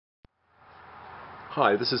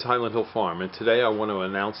Hi, this is Highland Hill Farm, and today I want to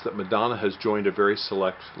announce that Madonna has joined a very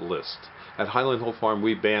select list. At Highland Hill Farm,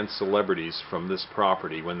 we ban celebrities from this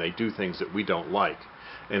property when they do things that we don't like,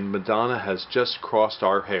 and Madonna has just crossed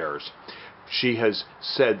our hairs. She has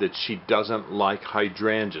said that she doesn't like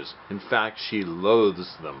hydrangeas. In fact, she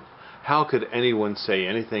loathes them. How could anyone say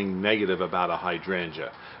anything negative about a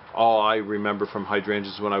hydrangea? All I remember from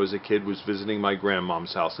hydrangeas when I was a kid was visiting my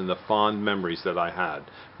grandmom's house and the fond memories that I had.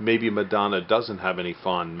 Maybe Madonna doesn't have any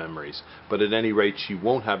fond memories, but at any rate she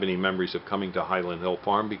won't have any memories of coming to Highland Hill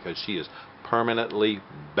Farm because she is permanently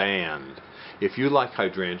banned. If you like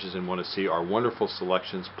hydrangeas and want to see our wonderful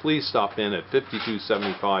selections, please stop in at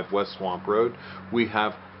 5275 West Swamp Road. We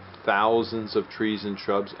have thousands of trees and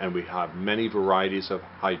shrubs, and we have many varieties of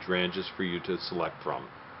hydrangeas for you to select from.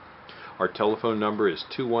 Our telephone number is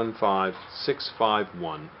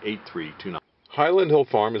 215-651-8329. Highland Hill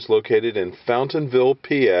Farm is located in Fountainville,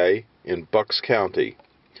 PA, in Bucks County.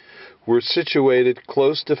 We're situated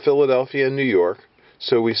close to Philadelphia and New York,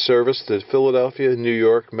 so we service the Philadelphia, New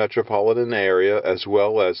York metropolitan area as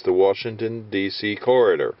well as the Washington, D.C.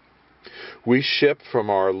 corridor. We ship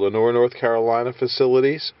from our Lenoir, North Carolina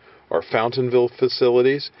facilities, our Fountainville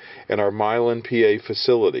facilities, and our Milan, PA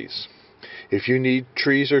facilities. If you need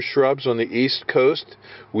trees or shrubs on the East Coast,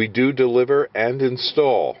 we do deliver and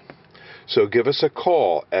install. So give us a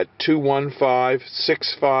call at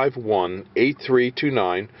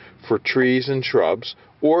 215-651-8329 for trees and shrubs,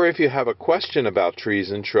 or if you have a question about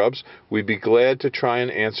trees and shrubs, we'd be glad to try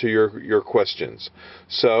and answer your questions.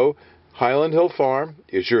 So, Highland Hill Farm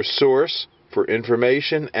is your source for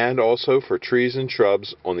information and also for trees and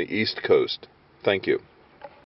shrubs on the East Coast. Thank you.